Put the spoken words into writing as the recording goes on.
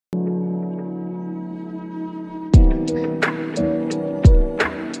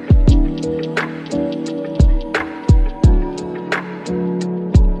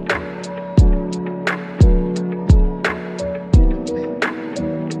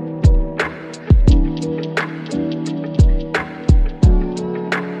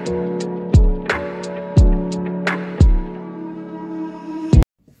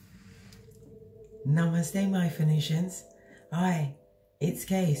Namaste, my Phoenicians. Hi, it's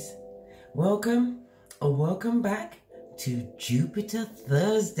Case. Welcome or welcome back to Jupiter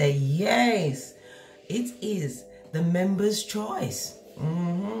Thursday. Yes, it is the member's choice.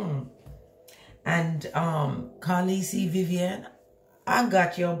 And Carlisi Vivian, I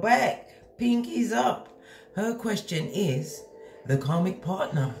got your back. Pinkies up. Her question is the karmic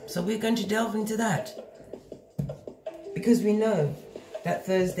partner. So we're going to delve into that, because we know that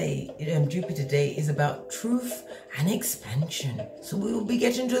Thursday, Jupiter Day, is about truth and expansion. So we will be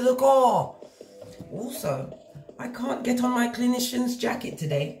getting to the core. Also, I can't get on my clinician's jacket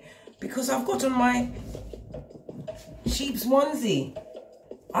today because I've got on my sheep's onesie.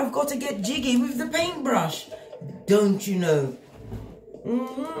 I've got to get jiggy with the paintbrush. Don't you know?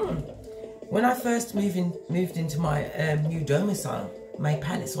 When I first moved into my new domicile, my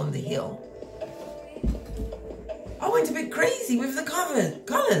palace on the hill, I went a bit crazy with the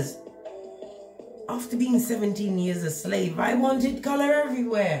colours. After being 17 years a slave, I wanted colour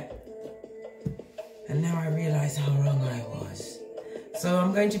everywhere. And now I realise how wrong I was. So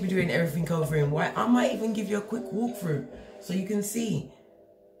I'm going to be doing everything over in white. I might even give you a quick walkthrough so you can see.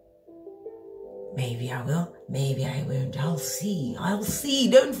 Maybe I will, maybe I won't. I'll see.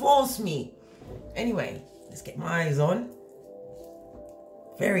 Don't force me. Anyway, let's get my eyes on.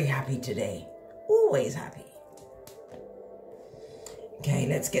 Very happy today. Always happy. Okay,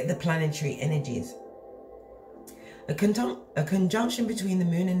 let's get the planetary energies. A conjunction between the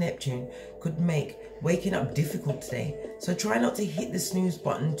moon and Neptune could make waking up difficult today. So try not to hit the snooze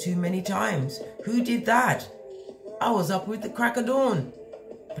button too many times. Who did that? I was up with the crack of dawn,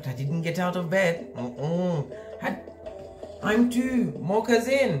 but I didn't get out of bed. I'm too. Mocha's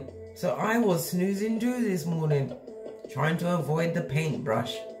in. So I was snoozing too this morning, trying to avoid the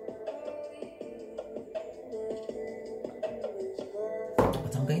paintbrush.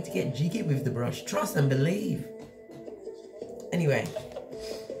 I'm going to get jiggy with the brush. Trust and believe. Anyway,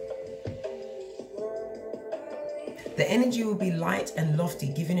 the energy will be light and lofty,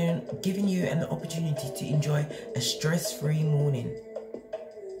 giving you an opportunity to enjoy a stress-free morning.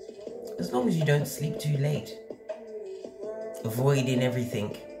 As long as you don't sleep too late, avoiding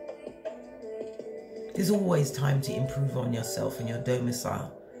everything. There's always time to improve on yourself and your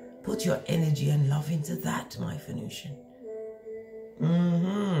domicile. Put your energy and love into that, my Phoenician.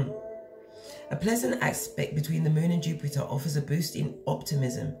 A pleasant aspect between the moon and Jupiter offers a boost in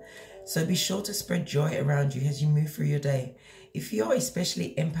optimism. So be sure to spread joy around you as you move through your day. If you're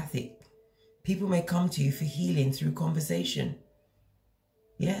especially empathic, people may come to you for healing through conversation.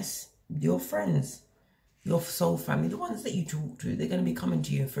 Yes, your friends, your soul family, the ones that you talk to, they're going to be coming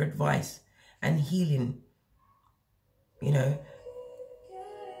to you for advice and healing. You know,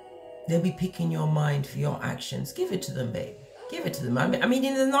 they'll be picking your mind for your actions. Give it to them, babe. Give it to them. I mean,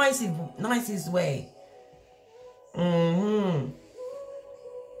 in the nicest way.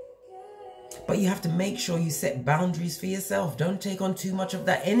 But you have to make sure you set boundaries for yourself. Don't take on too much of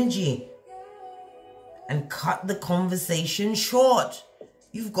that energy. And cut the conversation short.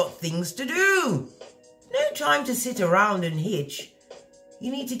 You've got things to do. No time to sit around and hitch.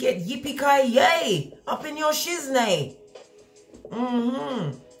 You need to get yippee-ki-yay up in your shiznay.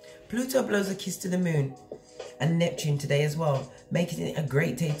 Pluto blows a kiss to the moon and Neptune today as well, making it a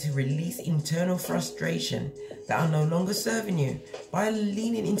great day to release internal frustration that are no longer serving you. By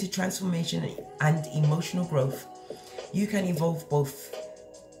leaning into transformation and emotional growth, you can evolve both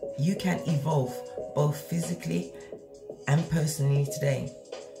physically and personally today.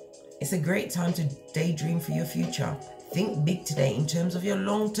 It's a great time to daydream for your future. Think big today in terms of your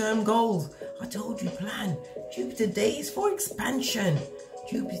long-term goals. I told you, plan. Jupiter Day is for expansion.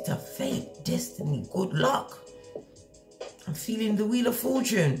 Jupiter, fate, destiny, good luck. I'm feeling the Wheel of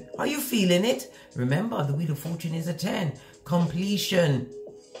Fortune. Are you feeling it? Remember, the Wheel of Fortune is a 10. Completion.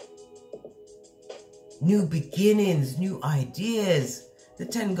 New beginnings, new ideas. The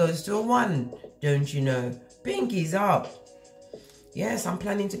 10 goes to a 1. Don't you know? Pinkies up. Yes, I'm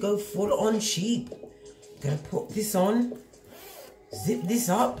planning to go full on sheep. Gonna put this on. Zip this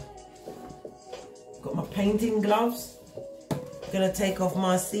up. Got my painting gloves. Gonna take off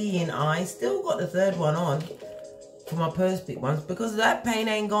my seeing eye. Still got the third one on for my Perspex ones because that paint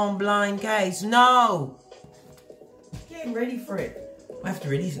ain't gone blind, Case. No. Getting ready for it. I have to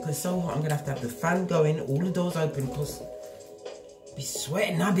release it because it's so hot. I'm going to have the fan going, all the doors open because I'll be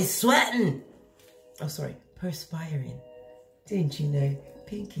sweating. Oh, sorry, perspiring. Didn't you know?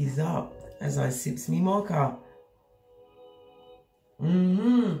 Pinky's up as I sips me mocha.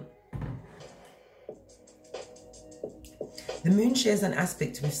 The moon shares an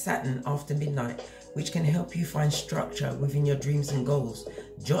aspect with Saturn after midnight, which can help you find structure within your dreams and goals.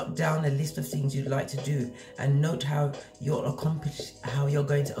 Jot down a list of things you'd like to do and note how you're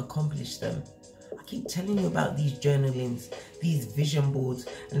going to accomplish them. I keep telling you about these journalings, these vision boards,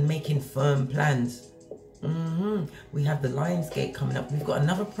 and making firm plans. We have the Lionsgate coming up. We've got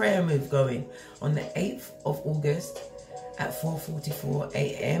another prayer move going on the 8th of August at 4:44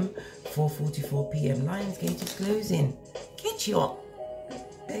 a.m, 4:44 p.m. Lionsgate is closing. Get your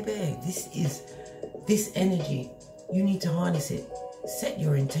baby. This energy. You need to harness it. Set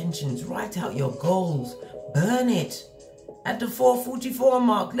your intentions. Write out your goals. Burn it. At the 4:44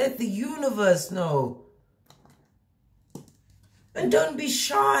 mark, let the universe know. And don't be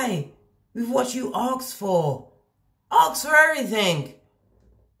shy with what you ask for. Ask for everything.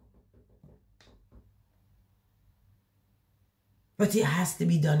 But it has to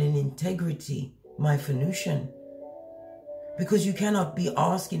be done in integrity, my Venusian. Because you cannot be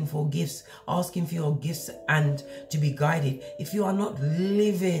asking for gifts, asking for your gifts and to be guided if you are not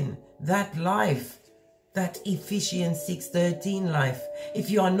living that life, that Ephesians 6:13 life. If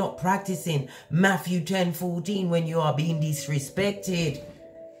you are not practicing Matthew 10:14 when you are being disrespected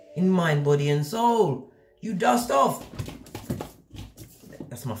in mind, body and soul, you dust off.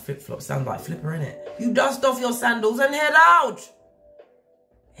 That's my flip-flop, sound like flipper, innit? You dust off your sandals and head out.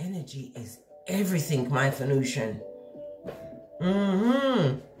 Energy is everything, my Venusian.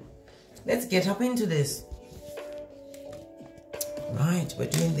 Let's get up into this. Right, we're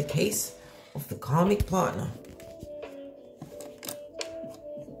doing the case of the karmic partner.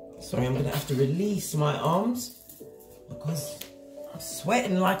 Sorry, I'm going to have to release my arms because I'm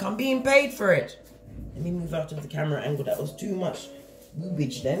sweating like I'm being paid for it. Let me move out of the camera angle. That was too much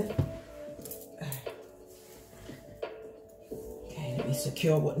boobage then. Okay, let me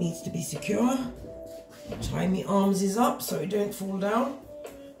secure what needs to be secure. Tie my arms is up so it don't fall down.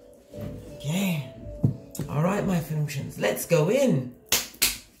 Okay. All right, my Venusians, let's go in.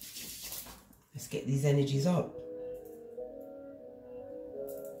 Let's get these energies up.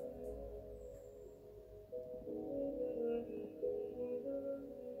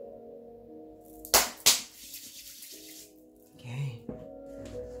 Okay.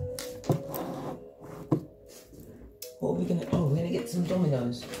 What are we gonna? Oh, we're gonna get some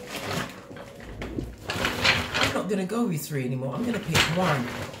dominoes. I'm not gonna go with 3 anymore. I'm gonna pick 1.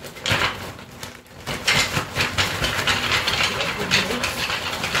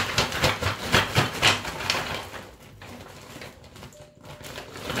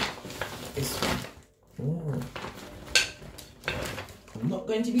 I'm not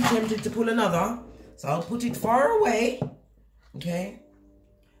going to be tempted to pull another, so I'll put it far away. Okay,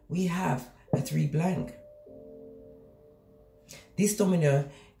 we have a 3 blank. This domino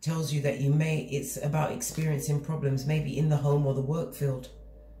tells you that it's about experiencing problems, maybe in the home or the work field.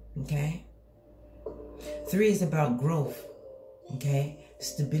 Okay, 3 is about growth. Okay,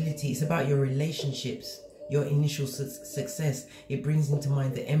 stability. It's about your relationships, your initial success. It brings into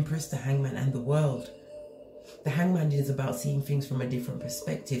mind the Empress, the Hangman, and the World. The Hangman is about seeing things from a different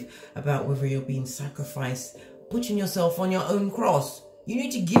perspective, about whether you're being sacrificed, putting yourself on your own cross. You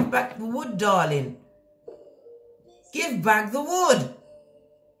need to give back the wood, darling. Give back the wood.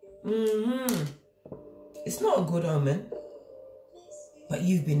 It's not a good omen, but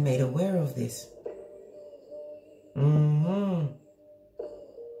you've been made aware of this.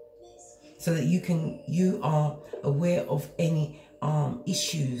 So that you are aware of any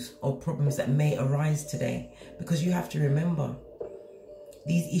issues or problems that may arise today, because you have to remember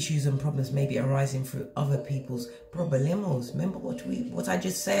these issues and problems may be arising through other people's problemos. Remember what I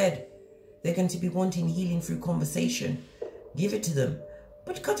just said. They're going to be wanting healing through conversation. Give it to them,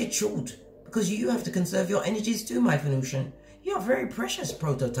 but cut it short, because you have to conserve your energies too, my Venusian. You are very precious,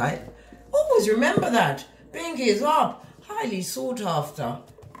 prototype. Always remember that. Pinky is up, highly sought after.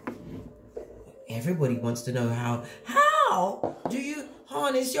 Everybody wants to know how do you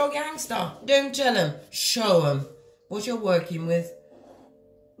harness your gangster? Don't tell them, show them what you're working with.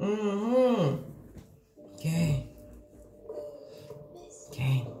 Okay.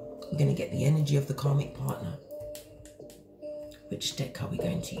 We're going to get the energy of the karmic partner. Which deck are we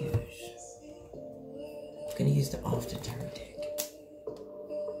going to use? I'm going to use the After Tarot deck.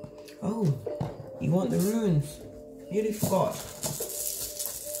 Oh, you want the runes? Nearly forgot.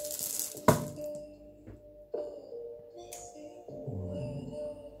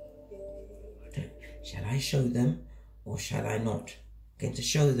 Shall I show them or shall I not? I'm going to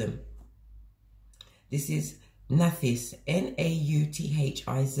show them. This is Nathiz,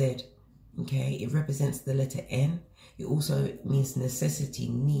 N-A-U-T-H-I-Z. Okay, it represents the letter N. It also means necessity,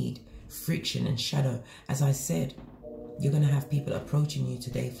 need, friction, and shadow. As I said, you're going to have people approaching you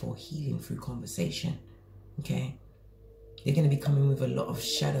today for healing through conversation. Okay, they're going to be coming with a lot of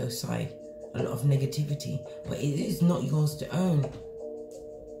shadow side, a lot of negativity, but it is not yours to own.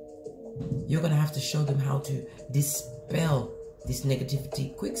 You're going to have to show them how to dispel this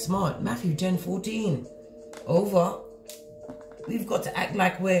negativity. Quick, smart. Matthew 10:14. Over. We've got to act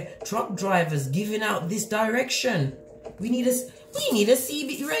like we're truck drivers giving out this direction. We need a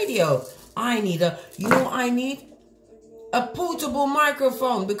CB radio. You know what I need? A portable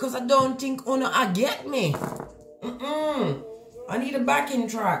microphone, because I don't think I get me. I need a backing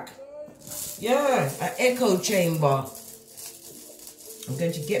track. Yeah, an echo chamber. I'm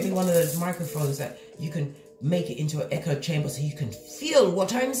going to get me one of those microphones that you can make it into an echo chamber so you can feel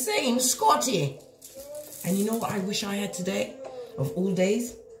what I'm saying, Scotty. And you know what I wish I had today? Of all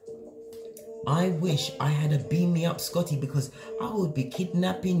days? I wish I had a beam me up Scotty, because I would be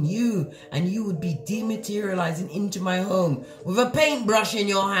kidnapping you and you would be dematerializing into my home with a paintbrush in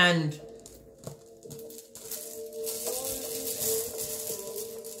your hand.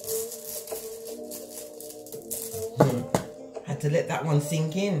 Had to let that one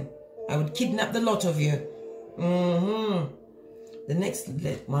sink in. I would kidnap the lot of you. The next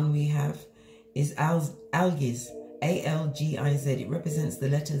one we have is Algiz, A-L-G-I-Z. It represents the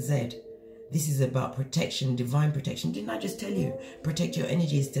letter Z. This is about protection, divine protection. Didn't I just tell you? Protect your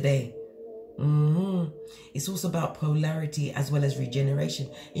energies today. It's also about polarity as well as regeneration.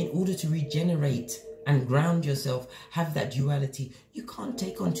 In order to regenerate and ground yourself, have that duality, you can't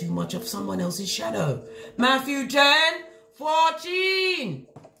take on too much of someone else's shadow. Matthew 10:14.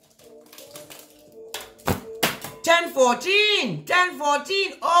 10:14.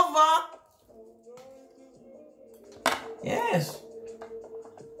 10:14. Over. Yes.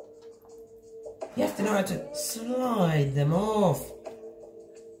 You have to know how to slide them off.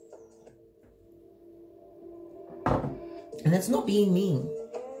 And that's not being mean.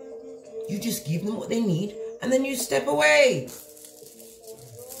 You just give them what they need and then you step away.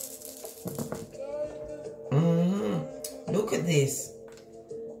 Look at this.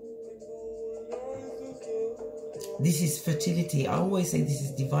 This is fertility. I always say this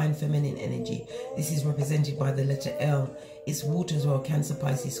is divine feminine energy. This is represented by the letter L. It's water as well, Cancer,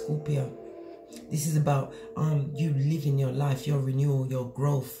 Pisces, Scorpio. This is about you living your life, your renewal, your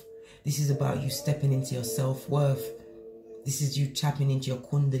growth. This is about you stepping into your self-worth. This is you tapping into your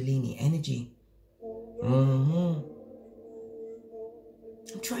Kundalini energy. I'm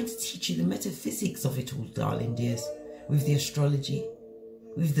trying to teach you the metaphysics of it all, darling dears. With the astrology,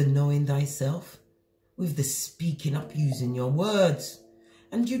 with the knowing thyself, with the speaking up, using your words.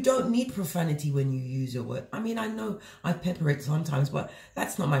 And you don't need profanity when you use your word. I mean, I know I pepper it sometimes, but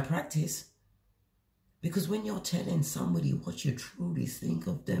that's not my practice. Because when you're telling somebody what you truly think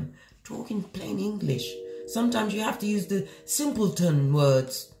of them, talking plain English, sometimes you have to use the simpleton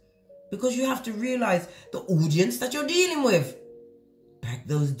words. Because you have to realize the audience that you're dealing with. Back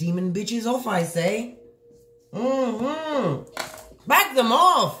those demon bitches off, I say. Back them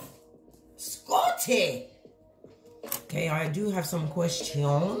off. Scotty. Okay, I do have some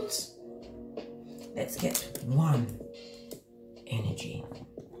questions. Let's get one energy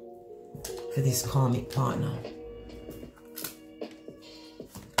for this karmic partner.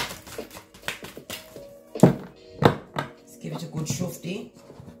 Let's give it a good shufti.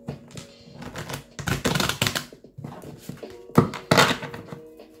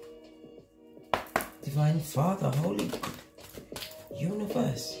 Divine Father, Holy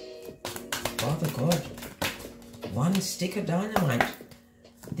Universe, Father God, one stick of dynamite.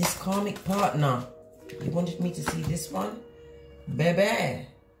 This karmic partner, you wanted me to see this one? Baby.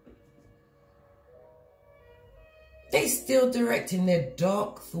 They still directing their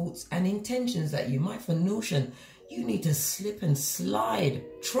dark thoughts and intentions at you. My for notion, you need to slip and slide,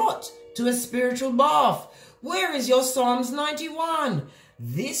 trot to a spiritual bath. Where is your Psalms 91?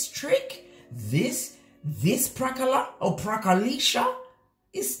 This trick, this prakala or prakalisha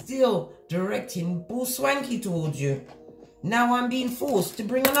is still directing bull swanky towards you. Now I'm being forced to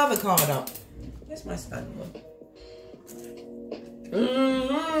bring another card up. Where's my stand one?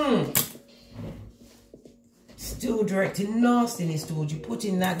 Still directing nastiness towards you,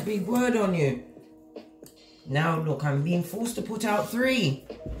 putting that big word on you. Now look, I'm being forced to put out 3.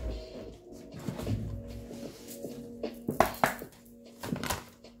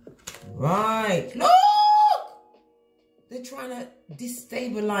 Right, look! They're trying to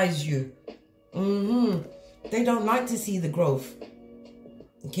destabilize you. They don't like to see the growth.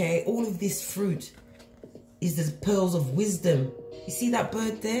 Okay, all of this fruit is the pearls of wisdom. You see that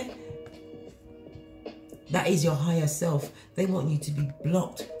bird there? That is your higher self. They want you to be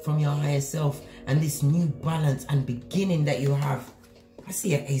blocked from your higher self and this new balance and beginning that you have. I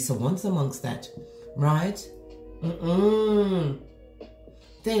see an Ace of Wands amongst that, right?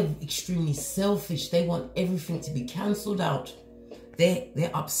 They're extremely selfish. They want everything to be cancelled out.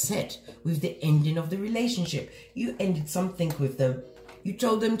 They're upset with the ending of the relationship. You ended something with them. You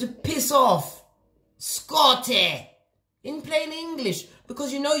told them to piss off. Scotty! In plain English.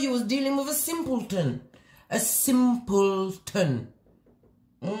 Because you know you was dealing with a simpleton. A simpleton.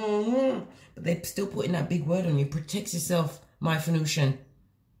 But they're still putting that big word on you. Protect yourself, my Phoenician.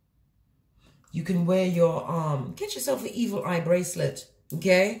 You can wear your get yourself an evil eye bracelet.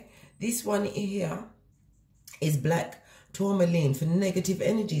 Okay? This one here is black tourmaline for negative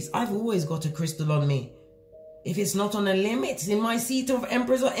energies. I've always got a crystal on me. If it's not on a limit, it's in my seat of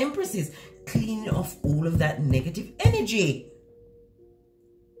emperors or empresses. Clean off all of that negative energy.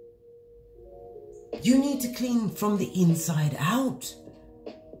 You need to clean from the inside out.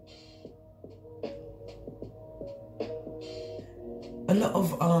 A lot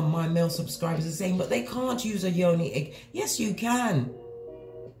of my male subscribers are saying, but they can't use a yoni egg. Yes, you can.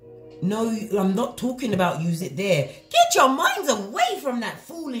 No, I'm not talking about use it there. Get your minds away from that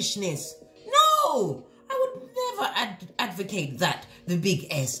foolishness. No, I would never advocate that, the big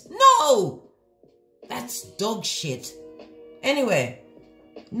S. No, that's dog shit. Anyway.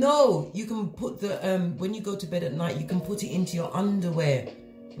 No, you can put the, when you go to bed at night, you can put it into your underwear,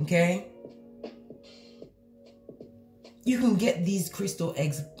 okay? You can get these crystal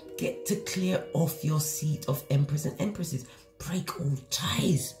eggs, get to clear off your seat of emperors and empresses. Break all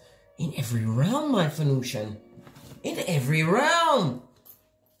ties in every realm, my Phoenician. In every realm.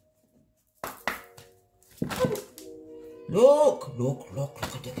 Look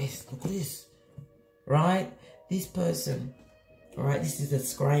at this, look at this. Right? This person... All right, this is a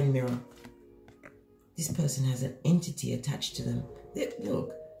scrying mirror. This person has an entity attached to them.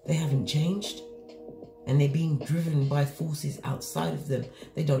 Look, they haven't changed. And they're being driven by forces outside of them.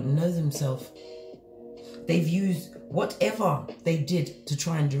 They don't know themselves. They've used whatever they did to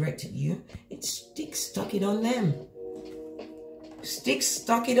try and direct at you. It stuck it on them.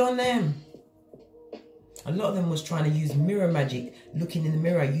 Stuck it on them. A lot of them was trying to use mirror magic, looking in the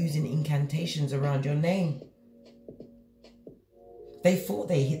mirror, using incantations around your name. They thought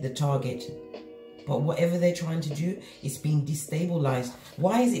they hit the target, but whatever they're trying to do, it's being destabilized.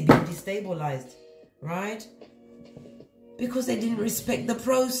 Why is it being destabilized? Right? Because they didn't respect the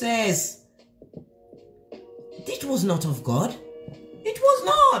process. It was not of God. It was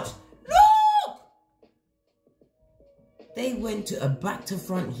not. Look! They went to a back to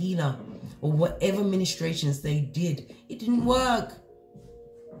front healer or whatever ministrations they did. It didn't work.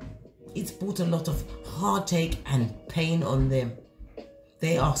 It's brought a lot of heartache and pain on them.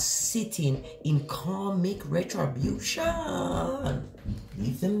 They are sitting in karmic retribution.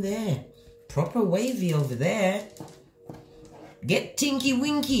 Leave them there. Proper wavy over there. Get tinky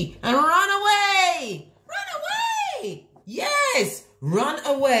winky and run away. Run away. Yes. Run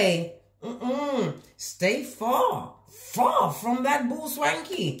away. Stay far from that bull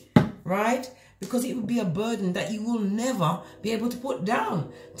swanky. Right? Because it would be a burden that you will never be able to put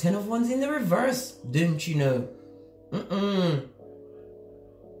down. 10 of Wands in the reverse. Don't you know?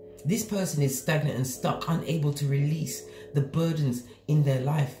 This person is stagnant and stuck, unable to release the burdens in their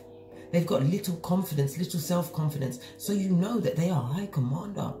life. They've got little confidence, little self-confidence. So you know that they are high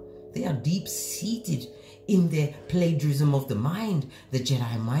commander. They are deep-seated in their plagiarism of the mind, the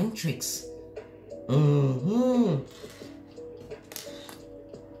Jedi mind tricks.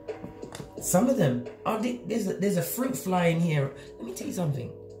 Some of them, there's a fruit fly in here. Let me tell you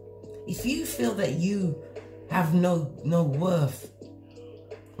something. If you feel that you have no worth,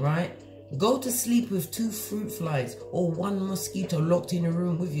 right? Go to sleep with 2 fruit flies or 1 mosquito locked in a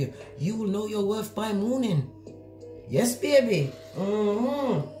room with you. You will know your worth by morning. Yes, baby.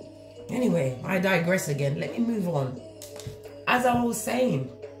 Anyway, I digress again. Let me move on. As I was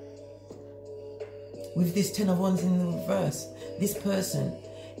saying, with this 10 of Wands in the reverse, this person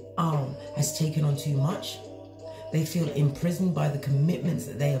has taken on too much. They feel imprisoned by the commitments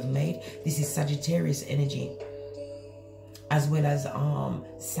that they have made. This is Sagittarius energy, as well as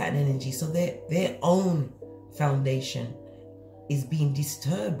Saturn energy. So their own foundation is being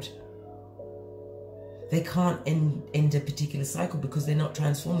disturbed. They can't end a particular cycle because they're not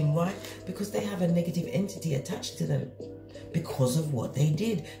transforming. Why? Because they have a negative entity attached to them. Because of what they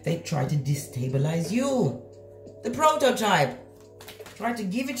did. They tried to destabilize you. The prototype. Try to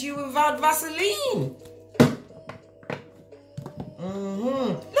give it to you without Vaseline.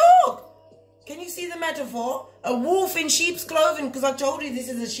 Look! Can you see the metaphor? A wolf in sheep's clothing, because I told you this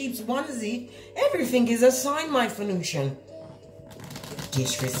is a sheep's onesie. Everything is a sign, my Phoenician.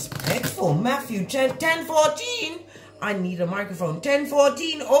 Disrespectful. Matthew 10:14. I need a microphone.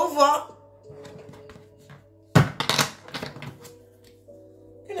 10:14 over.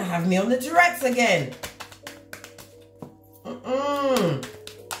 Gonna have me on the Tourette's again.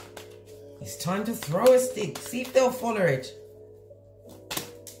 It's time to throw a stick. See if they'll follow it.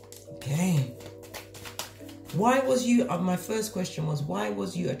 Okay. Why was you, my first question was, why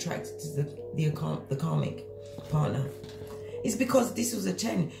was you attracted to the karmic partner? It's because this was a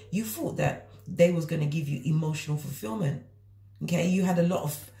 10. You thought that they was going to give you emotional fulfillment. Okay, you had a lot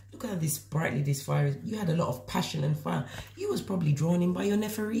of, look at this brightly, this fire. You had a lot of passion and fire. You was probably drawn in by your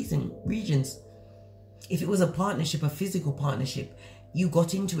Nepha regions. If it was a partnership, a physical partnership, you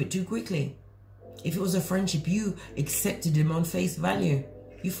got into it too quickly. If it was a friendship, you accepted them on face value.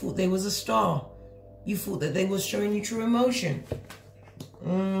 You thought they was a star. You thought that they was showing you true emotion.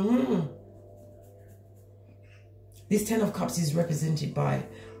 This 10 of Cups is represented by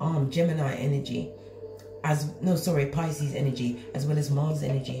Gemini energy, Pisces energy, as well as Mars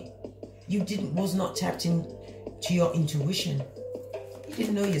energy. You was not tapped into your intuition. You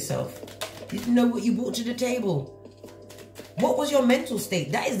didn't know yourself. You didn't know what you brought to the table. What was your mental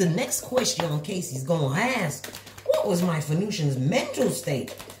state? That is the next question Casey's gonna ask. What was my Phoenician's mental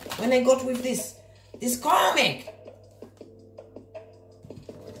state when they got with this karmic?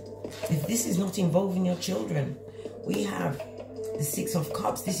 If this is not involving your children, we have the 6 of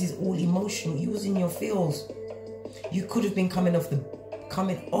Cups. This is all emotional. You was in your feels. You could have been coming off.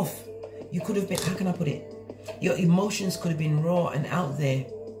 You could have been, how can I put it? Your emotions could have been raw and out there.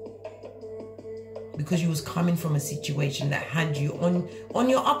 Because you was coming from a situation that had you on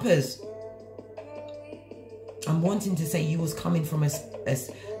your uppers. I'm wanting to say you was coming from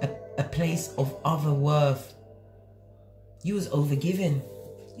a place of other worth. You was overgiving.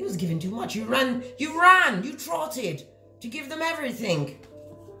 You was giving too much. You ran, you trotted to give them everything.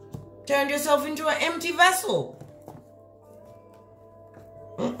 Turned yourself into an empty vessel.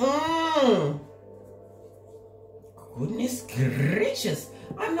 Goodness gracious.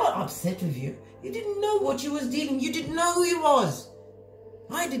 I'm not upset with you. You didn't know what you was dealing. You didn't know who you was.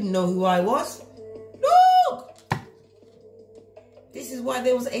 I didn't know who I was. Look! This is why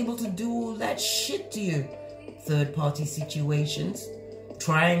they was able to do all that shit to you. Third-party situations.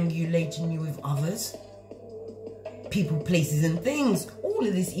 Triangulating you with others. People, places, and things. All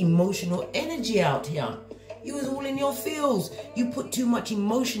of this emotional energy out here. You was all in your feels. You put too much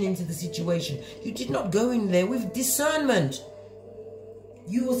emotion into the situation. You did not go in there with discernment.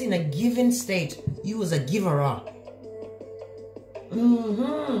 You was in a giving state. You was a giver.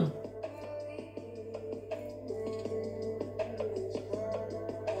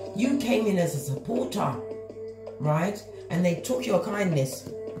 You came in as a supporter, right? And they took your kindness.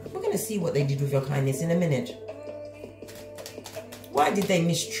 We're going to see what they did with your kindness in a minute. Why did they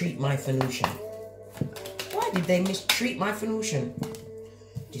mistreat my Phoenician? Why did they mistreat my Phoenician?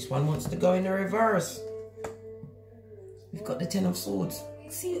 This one wants to go in the reverse. We've got the 10 of Swords.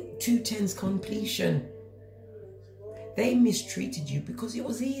 See, 2 10s completion. They mistreated you because it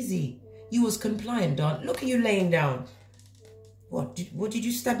was easy. You was compliant, darling. Look at you laying down. What did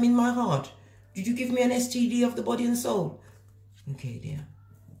you stab me in my heart? Did you give me an STD of the body and soul? Okay, dear.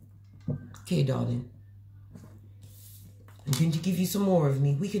 Okay, darling. I'm going to give you some more of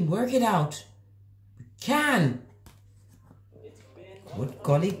me. We can work it out. We can. Good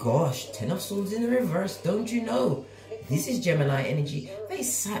golly gosh. 10 of Swords in the reverse. Don't you know? This is Gemini energy. They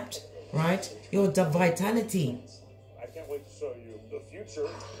sapped, right? Your vitality. I can't wait to show you the future.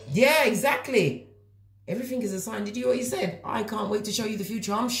 Yeah, exactly. Everything is a sign. Did you hear what you said? I can't wait to show you the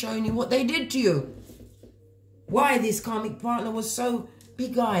future. I'm showing you what they did to you. Why this karmic partner was so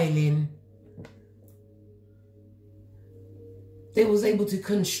beguiling. They was able to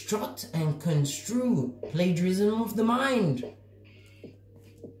construct and construe plagiarism of the mind.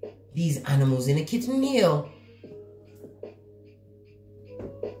 These animals in a kitten meal.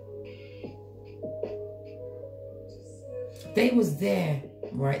 They was there,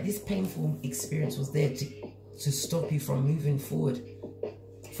 right? This painful experience was there to stop you from moving forward,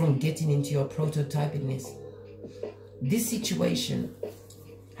 from getting into your prototypingness. This situation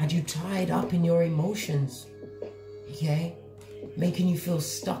had you tied up in your emotions, okay? Making you feel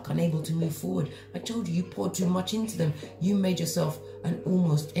stuck, unable to move forward. I told you, you poured too much into them. You made yourself an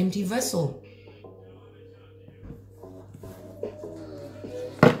almost empty vessel.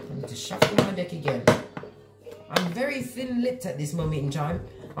 I need to shuffle my deck again. I'm very thin-lipped at this moment in time.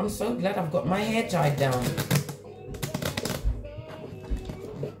 I'm so glad I've got my hair tied down.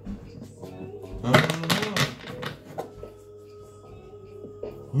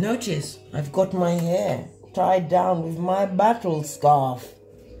 Notice, I've got my hair tied down with my battle scarf.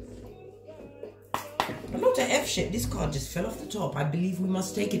 I'm not a F shit. This card just fell off the top. I believe we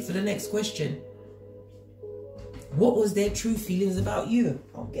must take it for the next question. What was their true feelings about you?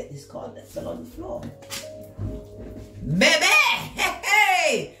 I'll get this card that fell on the floor. Baby!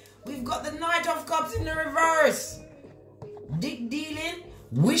 Hey! We've got the Knight of Cups in the reverse. Dick dealing.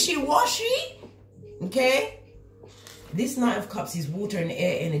 Wishy-washy. Okay? This Knight of Cups is water and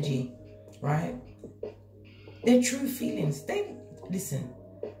air energy. Right? Their true feelings. Listen.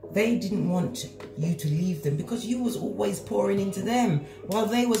 They didn't want you to leave them because you was always pouring into them while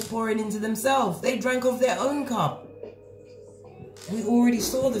they was pouring into themselves. They drank off their own cup. We already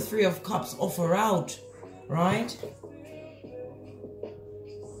saw the Three of Cups offer out, right?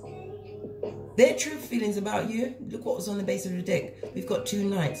 Their true feelings about you, look what was on the base of the deck. We've got two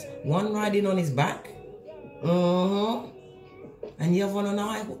knights. One riding on his back. And the other one on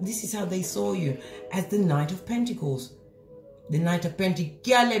eye. This is how they saw you, as the Knight of Pentacles. The Knight of Pentacles,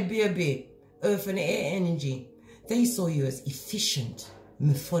 baby, earth and air energy. They saw you as efficient,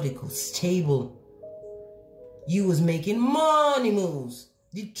 methodical, stable. You was making money moves,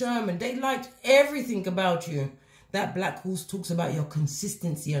 determined. They liked everything about you. That Black Horse talks about your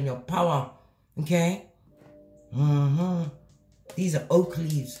consistency and your power, okay? These are oak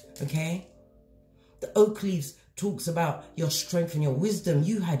leaves, okay? The oak leaves talks about your strength and your wisdom.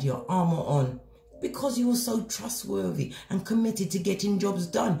 You had your armor on. Because you were so trustworthy and committed to getting jobs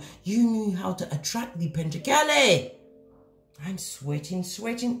done. You knew how to attract the Pentacles. I'm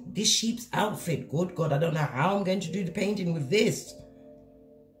sweating. This sheep's outfit. Good God, I don't know how I'm going to do the painting with this.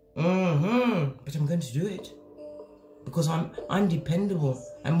 But I'm going to do it. Because I'm dependable.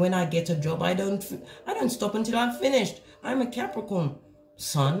 And when I get a job, I don't stop until I'm finished. I'm a Capricorn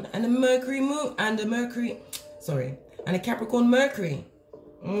Sun and a Mercury Moon. And a Capricorn Mercury.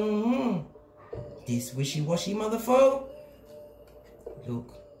 This wishy-washy motherfucker.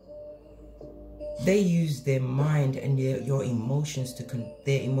 Look, they use their mind and your emotions to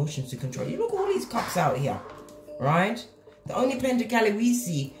control you. Look at all these cups out here, right? The only Pentacles we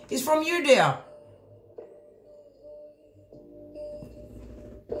see is from you, dear.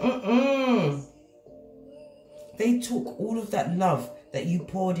 They took all of that love that you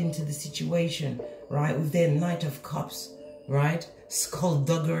poured into the situation, right, with their Knight of Cups, right?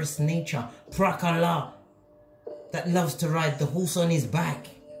 Skullduggerous nature, Prakala, that loves to ride the horse on his back.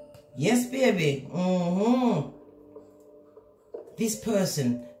 Yes, baby. This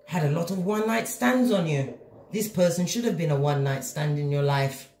person had a lot of one-night stands on you. This person should have been a one-night stand in your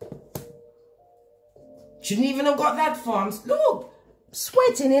life. Shouldn't even have got that far. Look,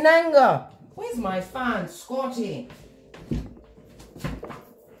 sweating in anger. Where's my fan, Scotty?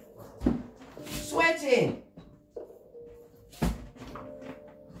 Sweating.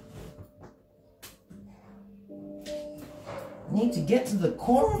 Need to get to the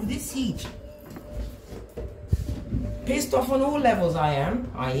core of this heat. Pissed off on all levels I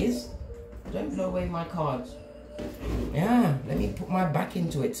am. Don't blow away my cards. Yeah, let me put my back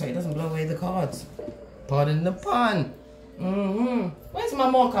into it so it doesn't blow away the cards. Pardon the pun. Where's my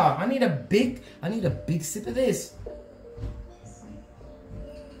mocha? I need a big sip of this.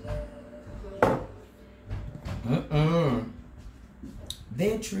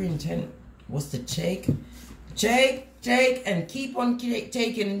 Their true intent was to take, and keep on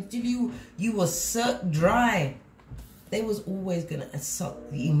taking until you were sucked dry. They was always gonna suck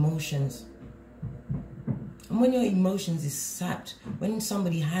the emotions. And when your emotions is sapped, when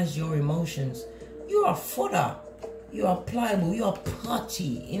somebody has your emotions, you are fodder. You are pliable. You are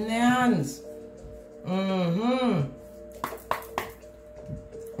putty in their hands.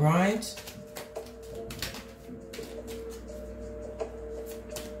 Right?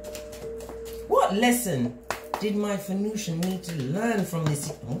 What lesson did my Venusian need to learn from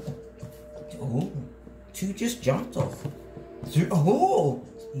this? Oh, two just jumped off. Oh,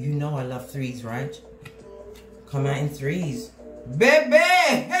 you know I love threes, right? Come out in threes. Baby!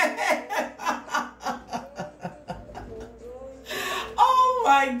 Oh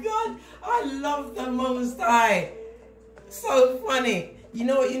my God, I love the Most High. So funny. You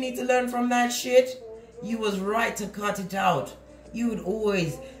know what you need to learn from that shit? You was right to cut it out. They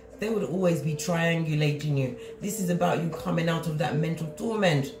would always be triangulating you. This is about you coming out of that mental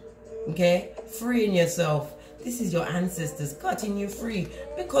torment. Okay? Freeing yourself. This is your ancestors cutting you free.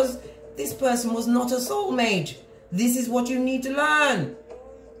 Because this person was not a soulmate. This is what you need to learn.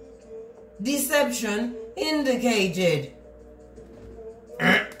 Deception indicated.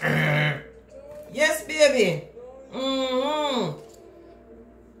 Yes, baby.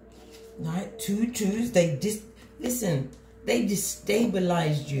 Right, 2 2s. They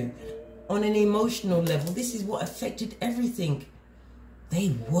destabilized you on an emotional level. This is what affected everything. They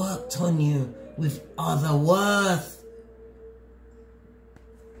worked on you with other worth.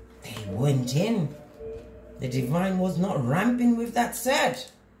 They went in. The divine was not ramping with that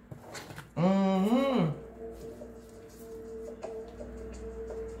set.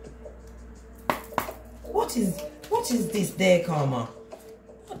 What is this there, Karma?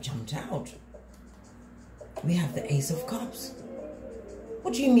 I jumped out. We have the Ace of Cups.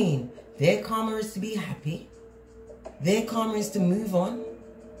 What do you mean? Their karma is to be happy? Their karma is to move on?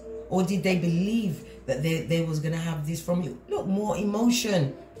 Or did they believe that they was going to have this from you? Look, more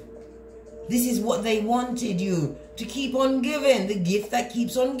emotion. This is what they wanted you to keep on giving. The gift that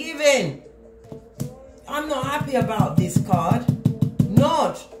keeps on giving. I'm not happy about this card.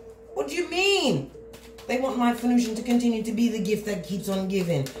 Not. What do you mean? They want my Phoenician to continue to be the gift that keeps on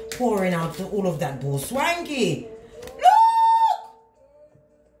giving. Pouring out to all of that bull swanky. Look!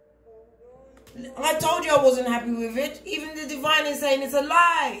 I told you I wasn't happy with it. Even the divine is saying it's a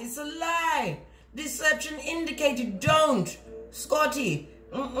lie. It's a lie. Deception indicated. Don't. Scotty.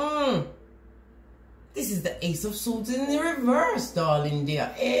 This is the Ace of Swords in the reverse, darling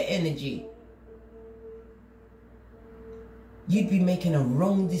dear. Air energy. You'd be making a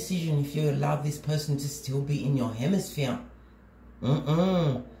wrong decision if you allowed this person to still be in your hemisphere.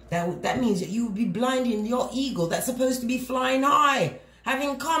 That means that you would be blinding your ego that's supposed to be flying high,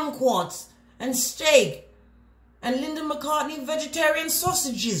 having kumquats and steak and Linda McCartney vegetarian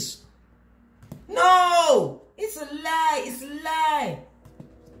sausages. No! It's a lie. It's a lie.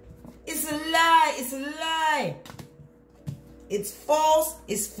 It's a lie. It's a lie. It's false.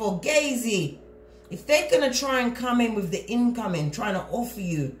 It's fugazi. If they're going to try and come in with the incoming, trying to offer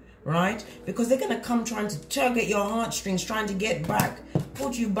you, right? Because they're going to come trying to tug at your heartstrings, trying to get back,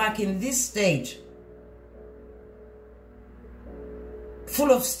 put you back in this state.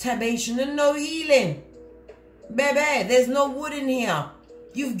 Full of stabbation and no healing. Baby, there's no wood in here.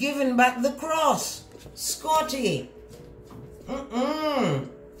 You've given back the cross. Scotty.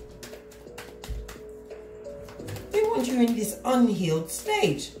 They want you in this unhealed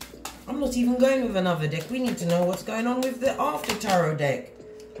state. I'm not even going with another deck. We need to know what's going on with the after tarot deck,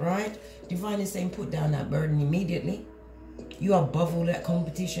 right? Divine is saying put down that burden immediately. You are above all that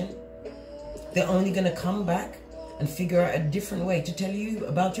competition. They're only going to come back and figure out a different way to tell you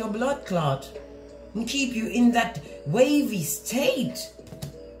about your blood clot and keep you in that wavy state.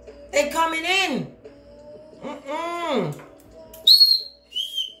 They're coming in.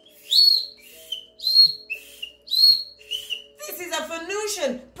 This is a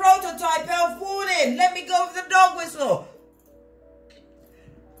Phoenician prototype health warning. Let me go with the dog whistle.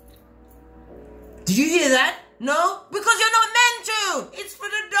 Did you hear that? No? Because you're not meant to. It's for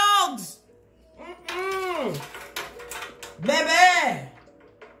the dogs. Baby.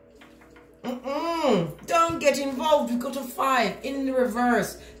 Don't get involved. We've got a 5 in the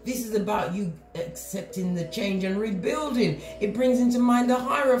reverse. This is about you accepting the change and rebuilding. It brings into mind the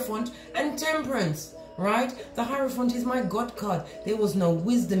Hierophant and Temperance. Right? The Hierophant is my God card. There was no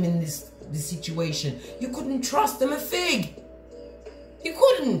wisdom in this situation. You couldn't trust them a fig. You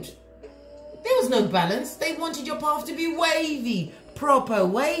couldn't. There was no balance. They wanted your path to be wavy, proper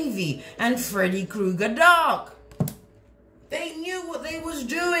wavy, and Freddy Krueger dark. They knew what they was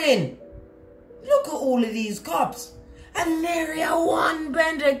doing. Look at all of these cups. And there you are, one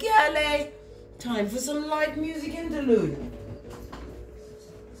bender, galley. Time for some light music interlude.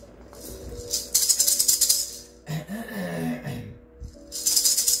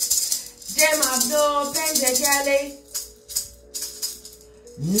 Dem have no pentacale.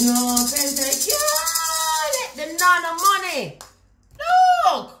 No pentacale. The none of money.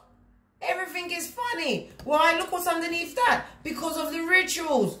 Look. Everything is funny. Why? Look what's underneath that. Because of the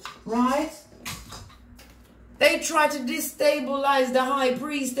rituals. Right? They try to destabilize the high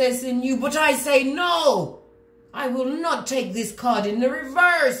priestess in you. But I say no. I will not take this card in the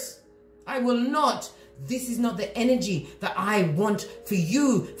reverse. I will not. This is not the energy that I want for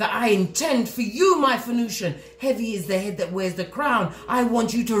you, that I intend for you, my Phoenician. Heavy is the head that wears the crown. I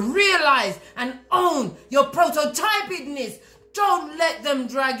want you to realize and own your prototypedness. Don't let them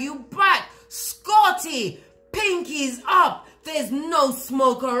drag you back. Scotty, pinkies up. There's no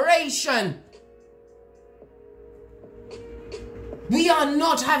smokeration. We are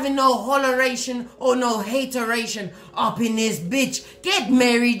not having no holleration or no hateration up in this bitch. Get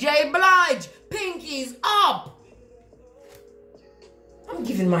Mary J. Blige. Pinkies up. I'm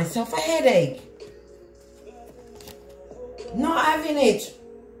giving myself a headache. Not having it.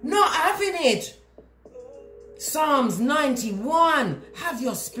 Not having it. Psalms 91. Have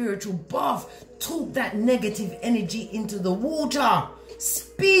your spiritual bath. Talk that negative energy into the water.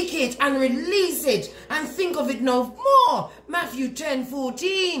 Speak it and release it and think of it no more. Matthew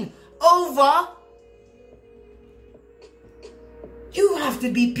 10:14. Over. You have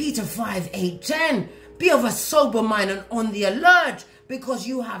to be Peter 5:8-10. Be of a sober mind and on the alert because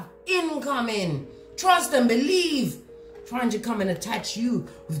you have incoming. Trust and believe. Trying to come and attach you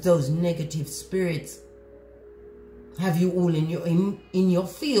with those negative spirits. Have you all in your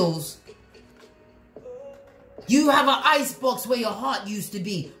feels. You have an ice box where your heart used to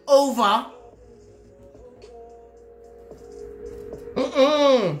be. Over.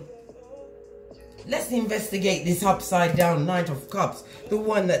 Let's investigate this upside down Knight of Cups. The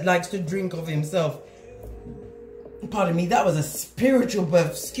one that likes to drink of himself. Pardon me, that was a spiritual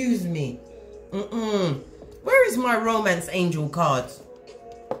birth. Excuse me. Where is my romance angel cards?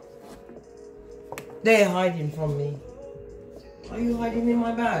 They're hiding from me. Are you hiding in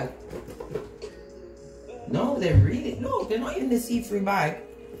my bag? No, they're really... No, they're not in the see-through bag.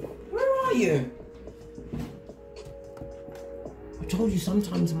 Where are you? I told you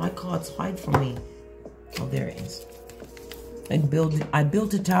sometimes my cards hide from me. Oh, there it is. I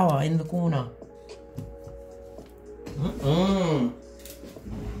built a tower in the corner.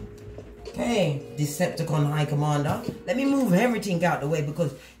 Okay, Decepticon High Commander. Let me move everything out the way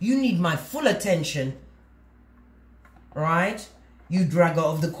because you need my full attention. Right? You dragger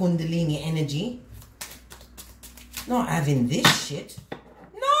of the Kundalini energy. Not having this shit.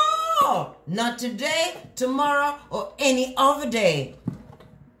 No! Not today, tomorrow, or any other day.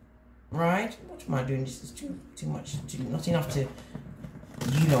 Right? What am I doing? This is too much. Not enough to...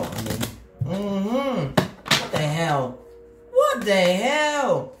 You know what I mean. What the hell? What the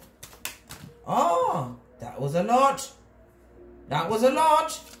hell? Oh, that was a lot. That was a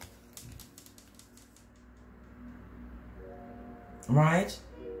lot. Right?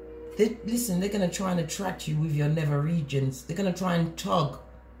 Listen, they're going to try and attract you with your nether regions. They're going to try and tug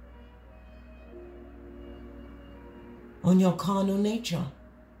on your carnal nature.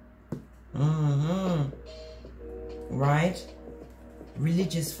 Right?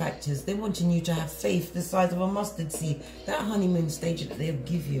 Religious factors. They're wanting you to have faith the size of a mustard seed. That honeymoon stage that they'll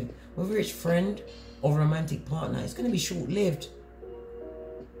give you, whether it's friend or romantic partner, it's going to be short-lived.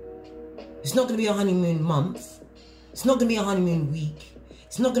 It's not going to be a honeymoon month. It's not going to be a honeymoon week.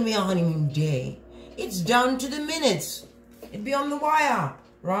 It's not going to be a honeymoon day. It's down to the minutes. It'd be on the wire,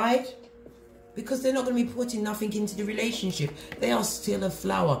 right? Because they're not going to be putting nothing into the relationship. They are still a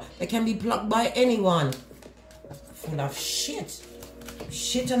flower. They can be plucked by anyone. Full of shit.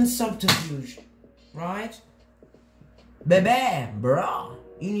 Shit and subterfuge, right? Baby, bruh,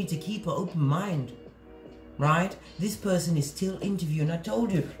 you need to keep an open mind, right? This person is still interviewing. I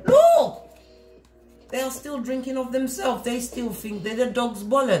told you, look, they are still drinking of themselves. They still think they're the dog's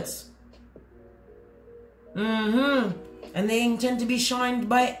bullets. And they intend to be shined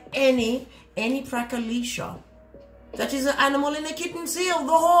by any prakalisha. That is an animal in a kitten seal,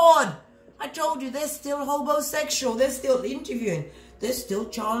 the horde. I told you, they're still homosexual. They're still interviewing. They're still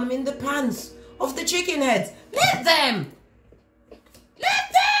charming the pants of the chicken heads. Let them!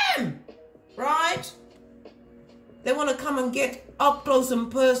 Let them! Right? They want to come and get up close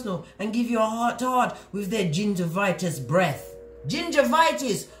and personal and give you a heart-to-heart with their gingivitis breath.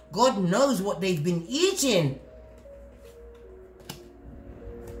 Gingivitis! God knows what they've been eating.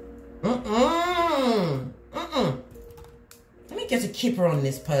 Let me get a kipper on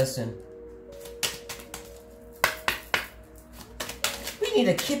this person. We need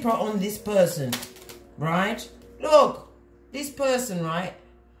a kipper on this person, right? Look, this person, right?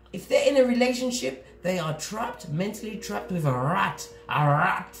 If they're in a relationship, they are trapped, mentally trapped with a rat. A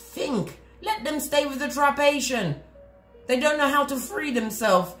rat. Think. Let them stay with the trapation. They don't know how to free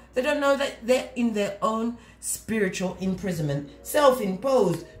themselves. They don't know that they're in their own spiritual imprisonment.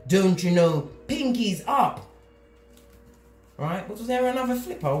 Self-imposed. Don't you know? Pinkies up. Right? Was there another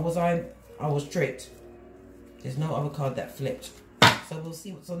flipper or was I was tricked? There's no other card that flipped. So we'll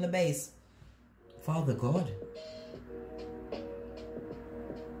see what's on the base. Father God.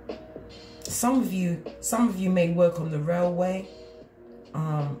 Some of you may work on the railway.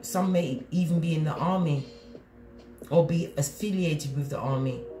 Some may even be in the army or be affiliated with the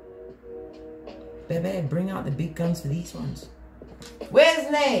army. Baby, bring out the big guns for these ones.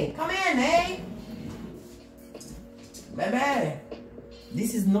 Where's Nay? Come in, Nay. Baby,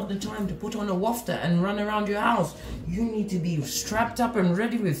 this is not the time to put on a wafter and run around your house. You need to be strapped up and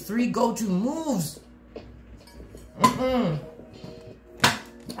ready with 3 go-to moves.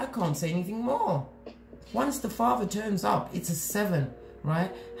 I can't say anything more. Once the Father turns up, it's a 7,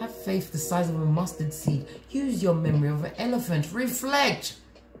 right? Have faith the size of a mustard seed. Use your memory of an elephant. Reflect.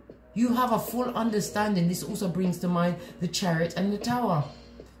 You have a full understanding. This also brings to mind the Chariot and the Tower.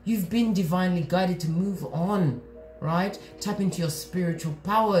 You've been divinely guided to move on, right? Tap into your spiritual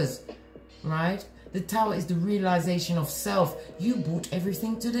powers, right? The Tower is the realization of self. You brought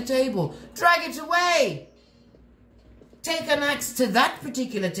everything to the table. Drag it away. Take an axe to that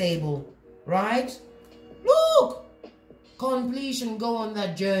particular table, right? Look! Completion, go on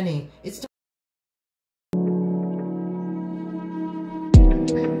that journey. It's